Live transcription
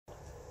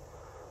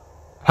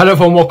Hello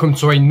everyone, welcome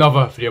to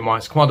another video of mine.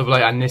 It's Kemal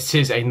AA, and this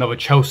is another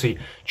Chelsea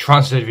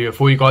transfer video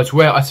for you guys,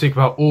 where I speak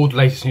about all the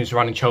latest news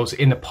surrounding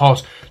Chelsea in the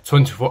past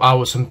 24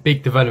 hours. Some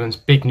big developments,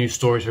 big news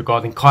stories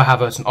regarding Kai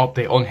Havertz, an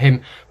update on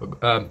him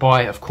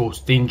by, of course,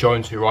 Dean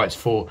Jones, who writes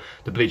for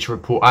the Bleacher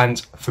Report, and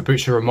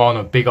Fabricio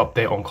Romano, big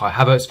update on Kai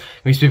Havertz.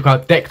 We speak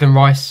about Declan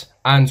Rice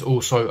and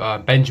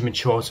also Benjamin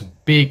Chilwell. Some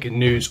big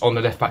news on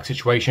the left-back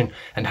situation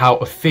and how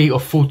a fee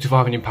of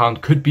 £45 million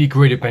could be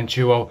agreed with Ben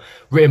Chilwell,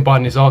 written by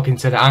Nizar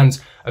Kinsella,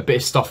 and a bit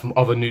of stuff from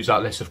other news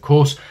outlets, of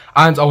course.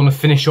 And I want to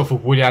finish off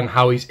with Willian,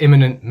 how his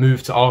imminent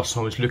move to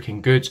Arsenal is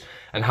looking good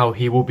and how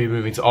he will be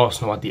moving to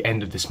Arsenal at the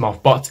end of this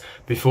month. But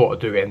before I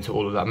do get into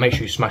all of that, make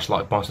sure you smash the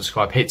like button,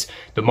 subscribe, hit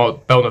the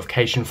bell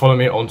notification, follow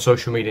me on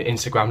social media,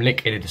 Instagram,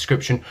 link in the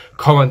description.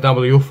 Comment down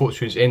below your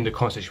thoughts in the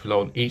comment section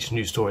below on each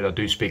news story that I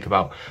do speak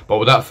about. But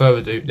without further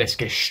ado, let's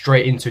get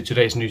straight into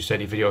today's news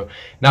study video.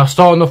 Now,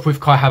 starting off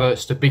with Kai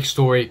Havertz, the big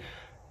story.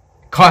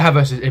 Kai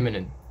Havertz is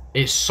imminent.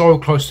 It's so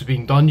close to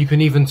being done. You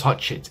can even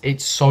touch it.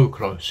 It's so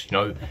close, you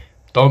know.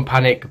 Don't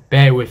panic.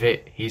 Bear with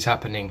it. He's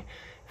happening.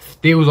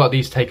 Deals like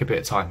these take a bit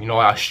of time. You know,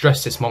 I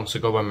stressed this months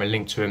ago when we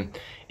linked to him.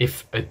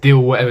 If a deal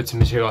whatever to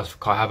materialise for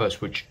Kai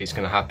Havertz, which is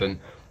going to happen,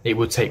 it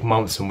would take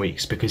months and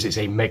weeks because it's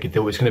a mega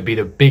deal. It's going to be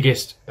the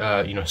biggest,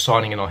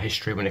 signing in our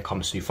history when it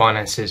comes to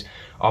finances.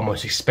 Our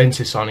most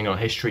expensive signing in our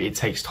history. It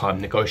takes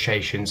time,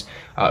 negotiations,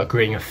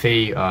 agreeing a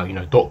fee,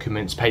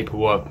 documents,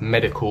 paperwork,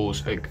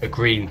 medicals,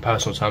 agreeing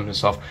personal terms and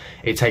stuff.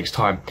 It takes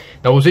time.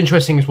 Now, what's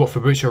interesting is what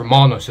Fabricio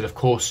Romano said. Of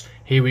course,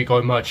 here we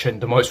go, merchant,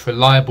 the most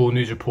reliable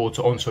news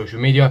reporter on social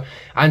media,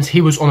 and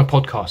he was on a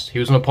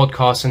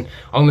podcast. And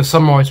I'm going to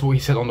summarise what he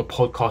said on the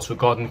podcast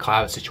regarding the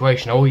Kai Havertz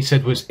situation. All he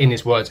said was, in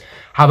his words,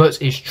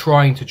 Havertz is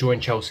trying to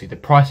join Chelsea. The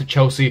price of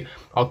Chelsea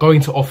are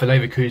going to offer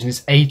Leverkusen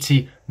is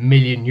 €80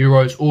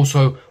 million,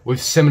 also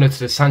with similar to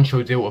the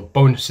Sancho deal of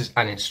bonuses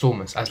and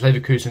instalments. As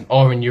Leverkusen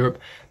are in Europe,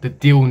 the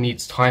deal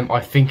needs time. I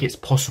think it's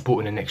possible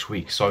in the next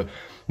week. So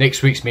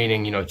next week's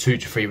meaning, 2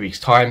 to 3 weeks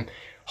time.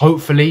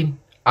 Hopefully,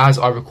 as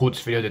I record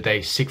this video today,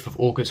 6th of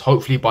August,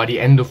 hopefully by the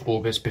end of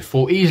August,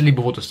 easily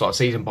before the start of the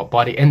season, but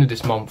by the end of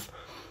this month,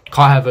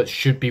 Kai Havertz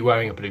should be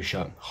wearing a blue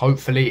shirt.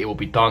 Hopefully it will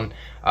be done.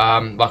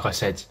 Like I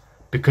said,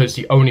 because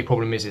the only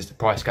problem is the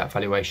price gap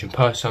valuation.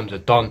 Purse terms are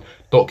done,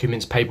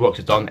 documents, paperwork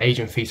are done,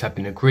 agent fees have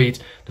been agreed,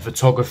 the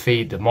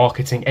photography, the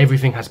marketing,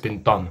 everything has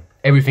been done.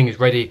 Everything is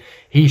ready.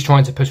 He's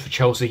trying to push for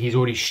Chelsea. He's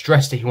already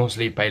stressed that he wants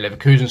to leave Bayer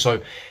Leverkusen,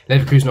 so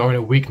Leverkusen are in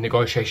a weak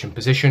negotiation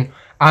position,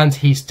 and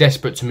he's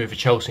desperate to move for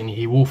Chelsea, and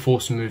he will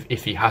force a move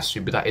if he has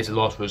to, but that is the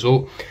last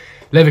resort.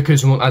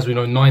 Leverkusen want, as we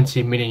know,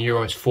 €90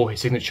 million for his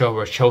signature,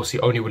 whereas Chelsea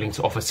only willing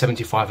to offer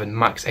 75 and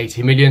max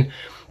 80 million.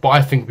 But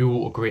I think we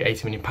will agree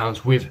 £80 million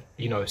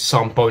with,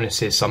 some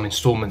bonuses, some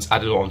instalments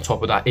added on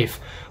top of that. If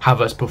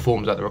Havertz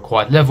performs at the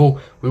required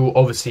level, he will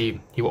obviously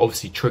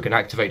trigger and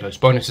activate those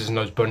bonuses, and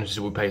those bonuses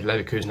will pay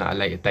Leverkusen at a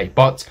later date.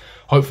 But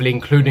hopefully,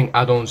 including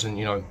add-ons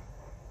and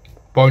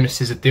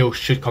bonuses, a deal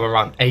should come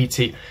around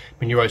 €80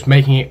 million,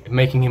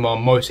 making him our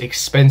most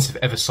expensive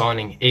ever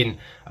signing in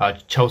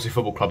Chelsea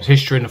Football Club's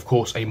history, and of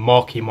course a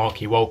marquee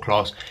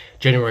world-class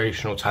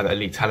generational talent,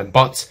 elite talent.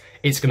 But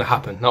it's going to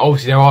happen. Now,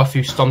 obviously, there are a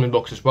few stumbling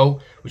blocks as well,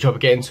 which I'll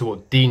get into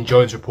what Dean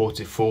Jones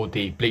reported for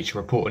the Bleacher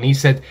Report. And he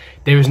said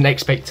there is an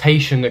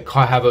expectation that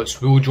Kai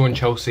Havertz will join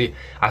Chelsea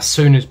as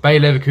soon as Bayer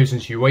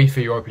Leverkusen's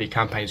UEFA Europa League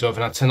campaign is over.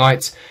 Now,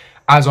 tonight,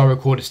 as I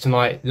record this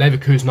tonight,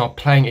 Leverkusen are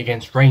playing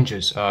against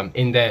Rangers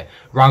in their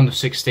round of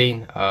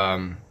 16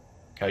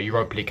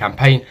 Europa League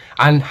campaign,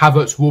 and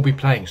Havertz will be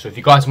playing. So if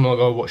you guys want to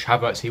go watch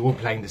Havertz, he will be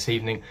playing this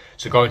evening,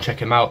 so go and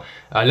check him out.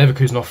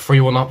 Leverkusen are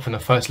 3-1 up from the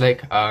first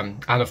leg,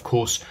 and of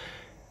course,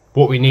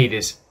 what we need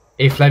is,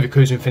 if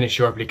Leverkusen finish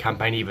Europa League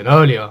campaign even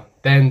earlier,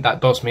 then that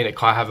does mean that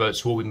Kai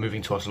Havertz will be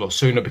moving to us a lot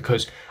sooner,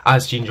 because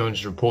as Dean Jones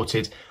has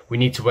reported, we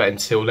need to wait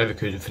until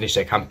Leverkusen finish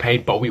their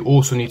campaign, but we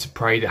also need to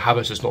pray that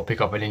Havertz does not pick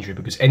up an injury,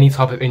 because any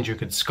type of injury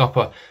could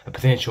scupper a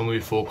potential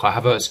move for Kai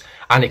Havertz,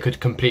 and it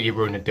could completely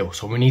ruin the deal.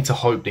 So we need to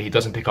hope that he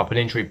doesn't pick up an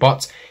injury,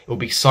 but it will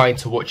be exciting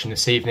to watch him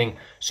this evening.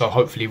 So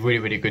hopefully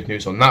really good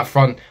news on that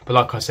front. But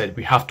like I said,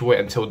 we have to wait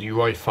until the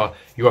Europa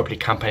League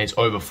campaign is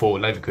over for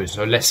Leverkusen.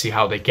 So let's see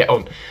how they get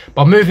on.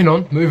 But moving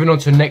on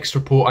to the next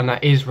report, and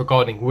that is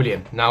regarding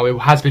Willian. Now, it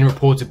has been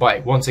reported by,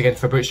 once again,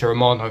 Fabricio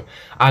Romano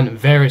and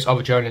various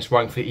other journalists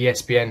writing for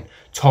ESPN,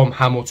 Tom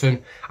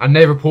Hamilton, and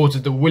they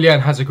reported that Willian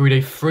has agreed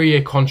a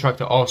 3-year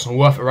contract at Arsenal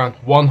worth around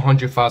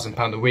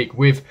 £100,000 a week,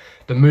 with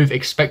the move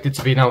expected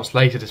to be announced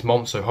later this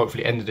month, so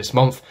hopefully end of this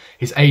month.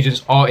 His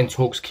agents are in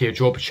talks, Kia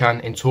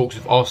Jorbachan, in talks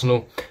with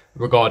Arsenal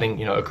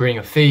regarding, agreeing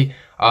a fee.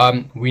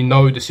 We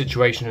know the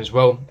situation as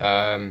well.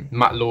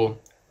 Matt Law,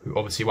 who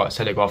obviously writes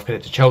Telegraph,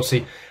 connected to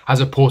Chelsea, has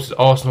reported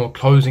Arsenal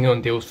closing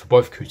on deals for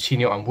both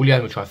Coutinho and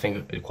Willian, which I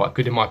think is quite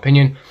good in my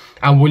opinion.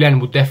 And Willian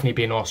will definitely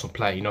be an Arsenal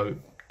player.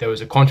 There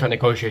was a contract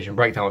negotiation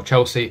breakdown with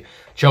Chelsea.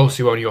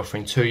 Chelsea were only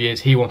offering 2 years.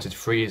 He wanted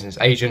 3 years in his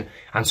agent.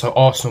 And so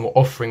Arsenal were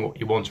offering what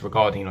he wants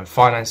regarding,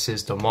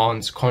 finances,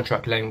 demands,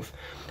 contract length.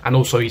 And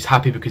also he's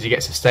happy because he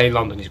gets to stay in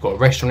London. He's got a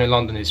restaurant in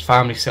London. His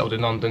family settled in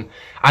London.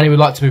 And he would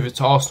like to move it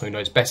to Arsenal.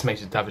 His best mate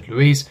is David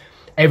Luiz.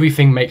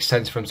 everything makes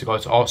sense for him to go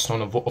to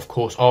Arsenal, and of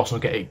course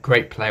Arsenal get a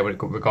great player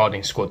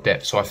regarding squad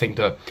depth. So I think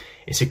that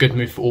it's a good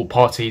move for all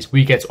parties.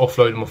 We get to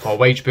offload him off our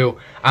wage bill,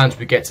 and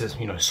we get to,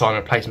 you know, sign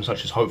a replacement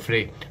such as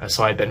hopefully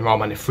aside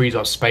Benrahma, and it frees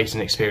up space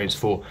and experience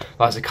for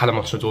like a Callum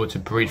Hudson-Odoi to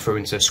breed through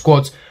into the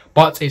squad.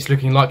 But it's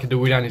looking likely that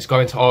Reguilon is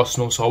going to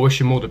Arsenal, so I wish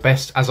him all the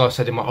best. As I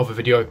said in my other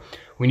video,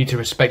 we need to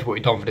respect what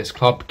he's done for this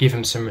club, give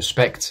him some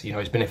respect. You know,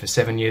 he's been here for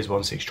 7 years,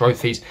 won 6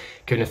 trophies,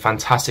 given a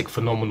fantastic,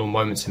 phenomenal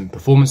moments and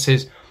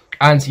performances.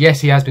 And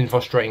yes, he has been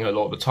frustrating a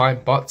lot of the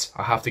time, but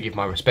I have to give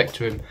my respect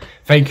to him.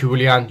 Thank you,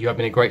 Reguilon. You have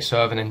been a great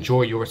servant.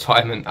 Enjoy your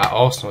retirement at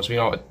Arsenal. As we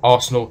know, at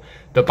Arsenal,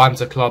 the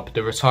banter club,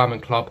 the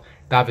retirement club,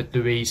 David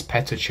Luiz,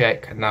 Petr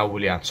Cech, and now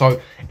Reguilon.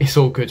 So it's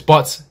all good,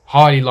 but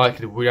highly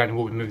likely that Reguilon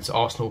will be moving to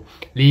Arsenal.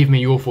 Leave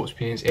me your thoughts,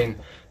 opinions in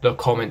the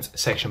comment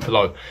section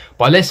below.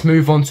 But let's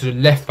move on to the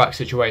left back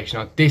situation.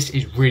 Now, this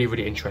is really,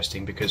 really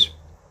interesting because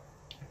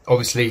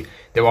obviously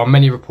there are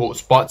many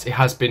reports, but it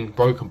has been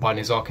broken by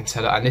Nizar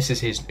Kinsella, and this is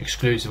his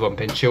exclusive on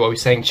Ben Chilwell.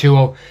 He's saying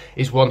Chilwell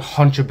is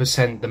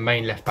 100% the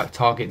main left back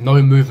target,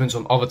 no movements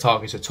on other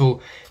targets at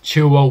all.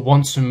 Chilwell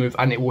wants to move,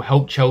 and it will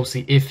help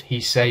Chelsea if he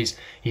says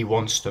he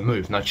wants to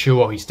move. Now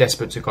Chilwell, he's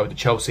desperate to go to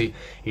Chelsea.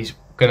 He's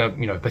gonna,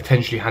 you know,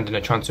 potentially hand in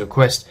a transfer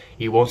request.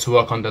 He wants to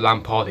work under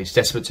Lampard. He's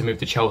desperate to move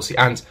to Chelsea,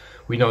 and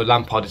we know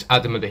Lampard is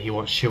adamant that he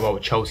wants Chilwell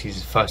at Chelsea as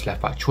his first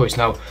left back choice.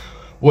 Now,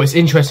 what's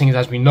interesting is,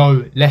 as we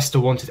know, Leicester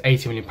wanted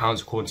 £80 million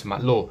according to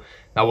Matt Law.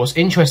 Now, what's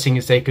interesting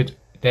is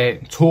their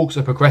talks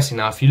are progressing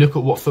now. If you look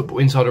at what Football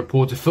Insider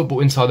reported, Football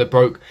Insider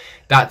broke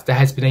that there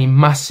has been a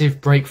massive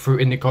breakthrough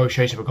in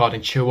negotiation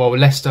regarding Chilwell.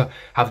 Leicester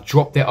have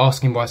dropped their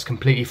asking price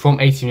completely from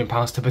 £80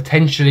 million to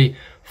potentially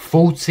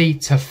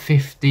 £40 to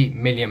 £50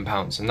 million.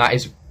 And that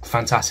is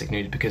fantastic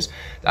news, because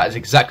that is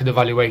exactly the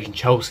valuation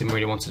Chelsea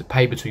really wanted to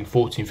pay, between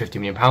 £40 and £50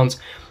 million.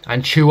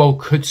 And Chilwell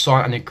could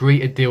sign and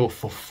agree a deal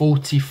for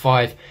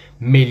 £45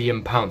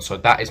 million. So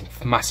that is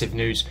massive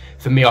news.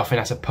 For me, I think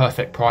that's a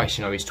perfect price.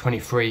 You know, he's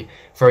 23,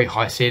 very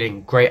high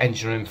ceiling, great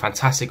engine room,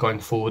 fantastic going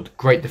forward,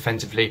 great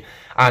defensively,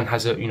 and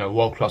has a, you know,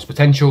 world-class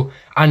potential,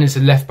 and is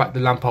a left back that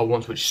Lampard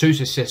wants, which suits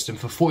his system.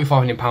 For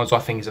 £45 million, I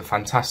think is a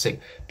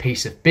fantastic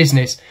piece of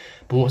business.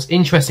 But what's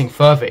interesting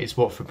further is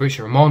what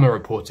Fabrizio Romano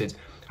reported,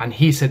 and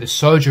he said that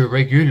Sergio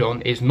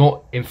Reguilon is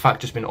not, in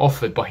fact, just been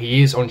offered, but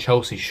he is on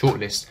Chelsea's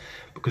shortlist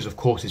because, of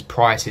course, his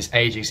price, his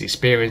age, his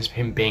experience,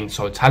 him being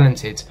so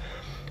talented.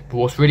 But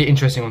what's really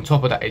interesting on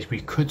top of that is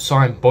we could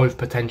sign both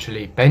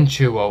potentially Ben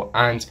Chilwell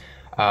and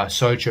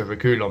Sergio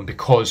Reguilon,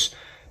 because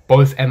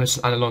both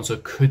Emerson and Alonso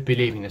could be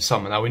leaving this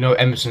summer. Now, we know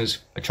Emerson has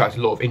attracted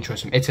a lot of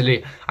interest from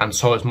Italy, and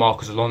so has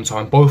Marcos Alonso,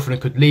 and both of them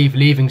could leave,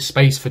 leaving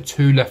space for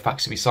 2 left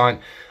backs to be signed.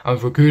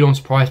 And with Reguilon's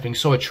price being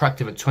so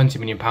attractive at £20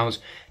 million,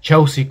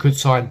 Chelsea could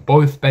sign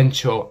both Ben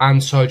Chilwell and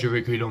Sergio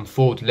Reguilon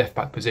for the left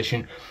back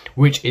position,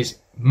 which is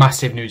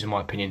massive news in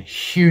my opinion.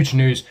 Huge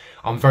news.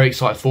 I'm very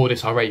excited for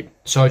this. I rate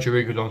Sergio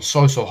Reguilon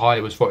so high.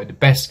 He was voted the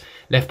best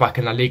left back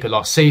in La Liga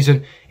last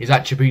season. His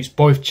attributes,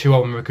 both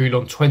Chilwell and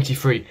Reguilon,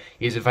 23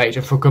 years of age,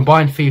 and for a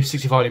combined fee of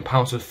 £65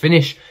 million to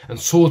finish and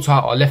sort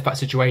out our left back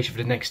situation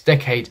for the next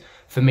decade,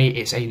 for me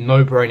it's a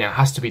no-brainer. It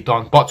has to be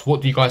done. But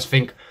what do you guys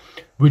think?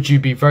 Would you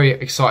be very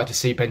excited to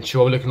see Ben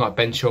Chilwell? Looking like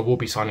Ben Chilwell will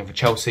be signing for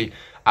Chelsea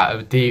at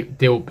a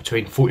deal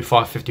between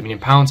 £45–50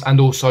 million, and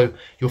also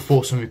your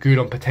thoughts on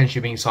Reguilon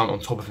potentially being signed on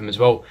top of him as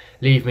well.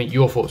 Leave me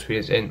your thoughts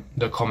in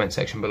the comment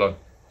section below.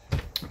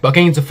 But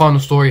getting into the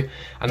final story,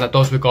 and that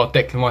does regard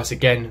Declan Rice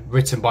again,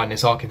 written by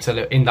Nizar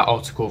Kinsella in that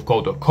article of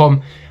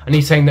Goal.com, and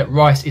he's saying that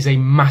Rice is a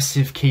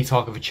massive key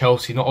target for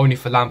Chelsea, not only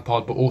for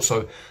Lampard but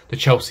also the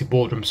Chelsea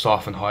boardroom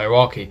staff and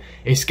hierarchy.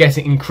 It's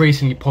getting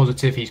increasingly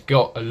positive. He's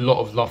got a lot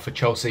of love for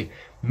Chelsea.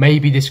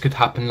 Maybe this could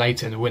happen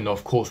later in the window.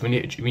 Of course, we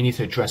need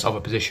to address other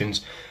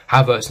positions.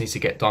 Havertz needs to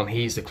get done.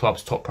 He's the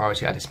club's top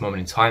priority at this moment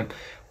in time.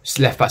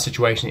 Left back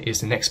situation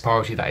is the next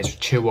priority. That is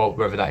Chilwell,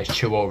 whether that is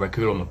Chilwell or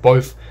Reguilon or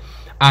both.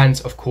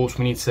 And of course,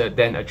 we need to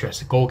then address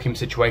the goalkeeping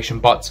situation.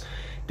 But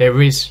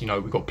there is, you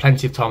know, we've got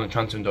plenty of time in the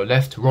transfer window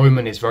left.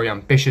 Roman is very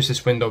ambitious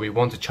this window. We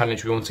want to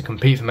challenge, we want to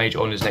compete for major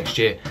honours next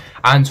year,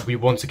 and we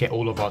want to get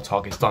all of our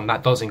targets done.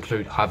 That does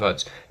include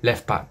Havertz,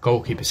 left back,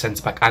 goalkeeper,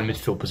 centre back, and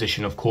midfield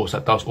position. Of course,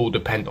 that does all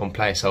depend on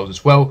player sales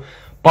as well.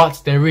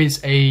 But there is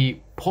a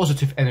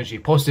positive energy,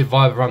 positive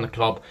vibe around the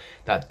club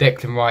that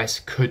Declan Rice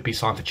could be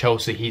signed for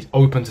Chelsea. He's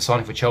open to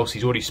signing for Chelsea.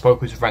 He's already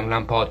spoken to Frank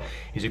Lampard.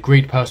 He's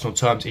agreed personal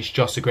terms. It's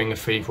just agreeing a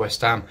fee for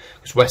West Ham,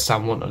 because West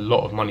Ham want a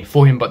lot of money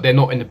for him, but they're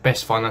not in the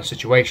best financial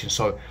situation,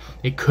 so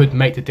it could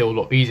make the deal a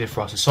lot easier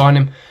for us to sign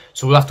him.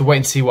 So we'll have to wait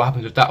and see what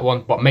happens with that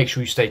one, but make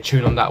sure you stay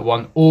tuned on that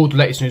one. All the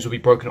latest news will be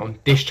broken on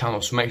this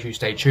channel, so make sure you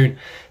stay tuned.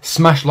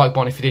 Smash the like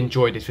button if you did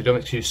enjoy this video.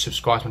 Make sure you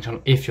subscribe to my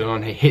channel if you're not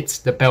on here. Hit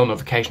the bell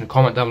notification and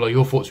comment down below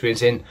your thoughts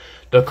in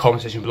the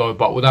comment section below.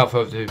 But without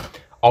further ado,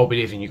 I'll be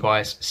leaving you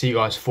guys. See you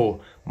guys for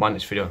my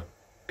next video.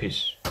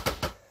 Peace.